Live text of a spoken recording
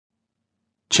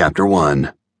Chapter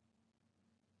 1.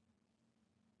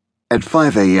 At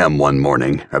 5 a.m. one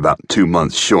morning, about 2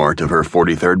 months short of her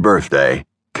 43rd birthday,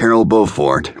 Carol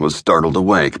Beaufort was startled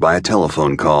awake by a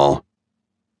telephone call.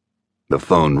 The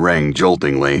phone rang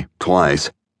joltingly,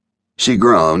 twice. She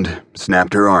groaned,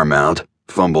 snapped her arm out,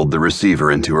 fumbled the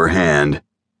receiver into her hand.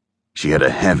 She had a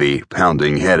heavy,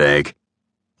 pounding headache.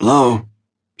 "Hello?"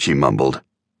 she mumbled.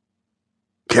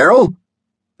 "Carol?"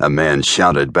 a man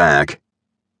shouted back.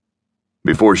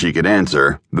 Before she could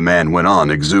answer, the man went on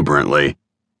exuberantly.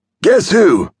 "Guess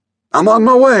who? I'm on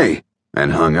my way,"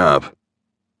 and hung up.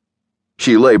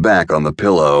 She lay back on the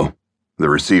pillow, the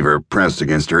receiver pressed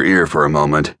against her ear for a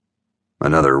moment.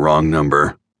 Another wrong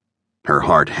number. Her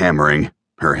heart hammering,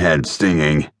 her head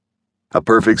stinging. A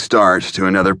perfect start to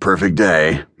another perfect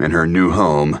day in her new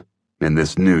home, in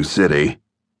this new city.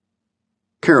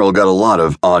 Carol got a lot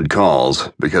of odd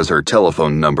calls because her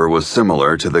telephone number was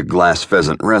similar to the Glass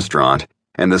Pheasant restaurant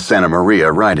and the Santa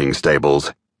Maria riding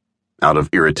stables. Out of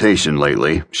irritation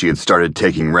lately, she had started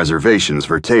taking reservations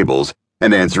for tables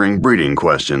and answering breeding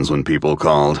questions when people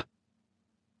called.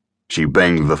 She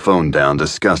banged the phone down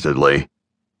disgustedly.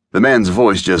 The man's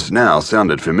voice just now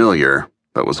sounded familiar,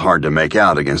 but was hard to make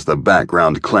out against the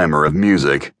background clamor of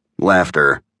music,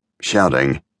 laughter,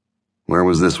 shouting. Where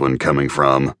was this one coming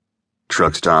from?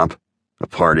 Truck stop? A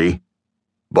party?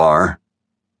 Bar?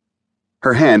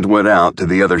 Her hand went out to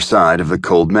the other side of the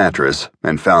cold mattress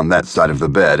and found that side of the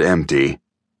bed empty.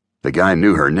 The guy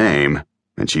knew her name,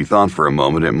 and she thought for a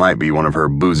moment it might be one of her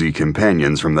boozy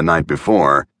companions from the night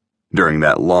before, during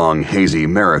that long, hazy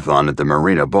marathon at the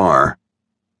Marina bar.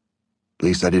 At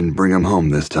least I didn't bring him home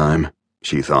this time,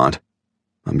 she thought.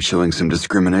 I'm showing some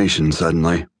discrimination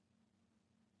suddenly.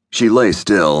 She lay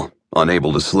still,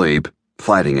 unable to sleep,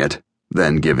 fighting it,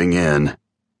 then giving in.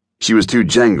 She was too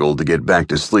jangled to get back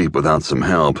to sleep without some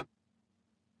help.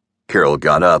 Carol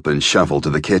got up and shuffled to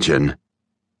the kitchen.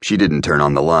 She didn't turn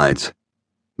on the lights.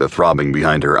 The throbbing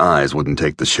behind her eyes wouldn't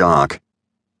take the shock.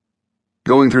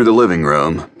 Going through the living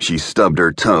room, she stubbed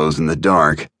her toes in the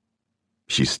dark.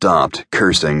 She stopped,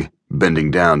 cursing, bending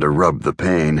down to rub the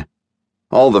pain.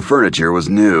 All the furniture was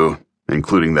new,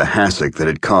 including the hassock that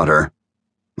had caught her.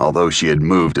 Although she had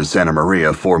moved to Santa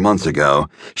Maria 4 months ago,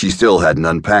 she still hadn't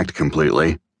unpacked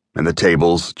completely, and the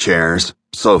tables, chairs,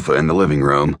 sofa in the living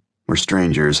room were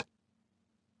strangers.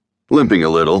 Limping a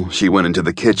little, she went into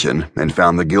the kitchen and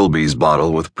found the Gilbey's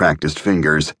bottle with practiced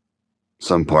fingers.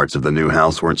 Some parts of the new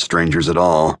house weren't strangers at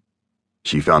all.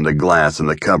 She found a glass in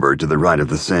the cupboard to the right of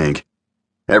the sink.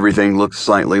 Everything looked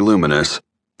slightly luminous,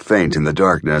 faint in the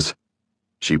darkness.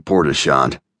 She poured a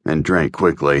shot and drank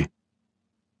quickly.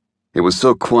 It was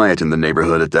so quiet in the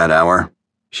neighborhood at that hour.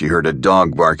 She heard a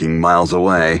dog barking miles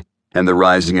away and the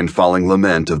rising and falling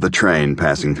lament of the train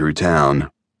passing through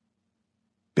town.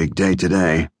 Big day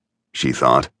today, she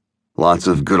thought. Lots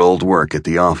of good old work at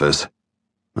the office.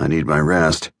 I need my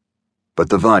rest. But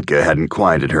the vodka hadn't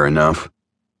quieted her enough.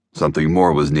 Something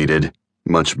more was needed,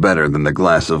 much better than the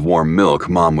glass of warm milk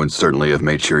Mom would certainly have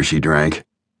made sure she drank.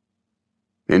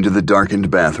 Into the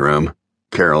darkened bathroom,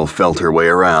 Carol felt her way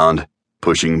around,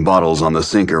 pushing bottles on the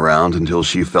sink around until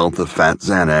she felt the fat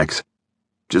Xanax.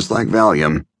 Just like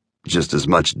Valium, just as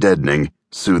much deadening,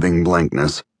 soothing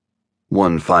blankness.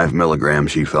 1 5 milligram,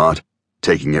 she thought.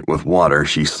 Taking it with water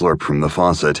she slurped from the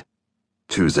faucet.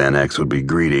 2 Xanax would be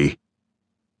greedy.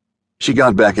 She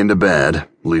got back into bed,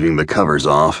 leaving the covers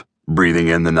off, breathing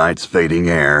in the night's fading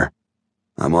air.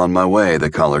 I'm on my way,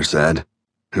 the caller said.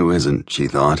 Who isn't, she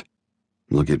thought.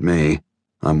 Look at me.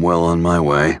 I'm well on my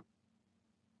way.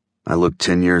 I look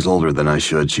 10 years older than I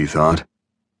should, she thought.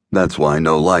 That's why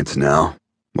no lights now.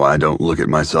 Why I don't look at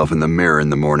myself in the mirror in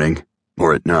the morning,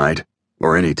 or at night,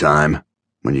 or any time,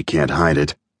 when you can't hide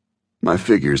it. My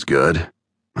figure's good.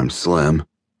 I'm slim.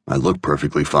 I look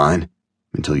perfectly fine,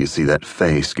 until you see that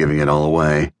face giving it all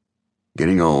away.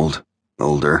 Getting old,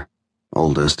 older,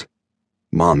 oldest.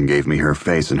 Mom gave me her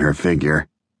face and her figure.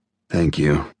 Thank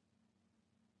you.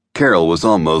 Carol was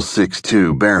almost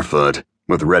 6'2", barefoot,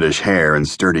 with reddish hair and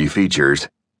sturdy features.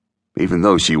 Even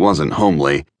though she wasn't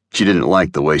homely, she didn't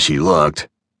like the way she looked.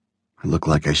 I look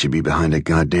like I should be behind a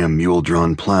goddamn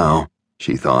mule-drawn plow,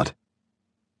 she thought.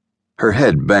 Her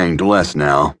head banged less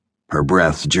now, her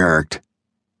breaths jerked.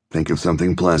 Think of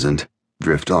something pleasant,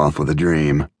 drift off with a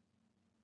dream.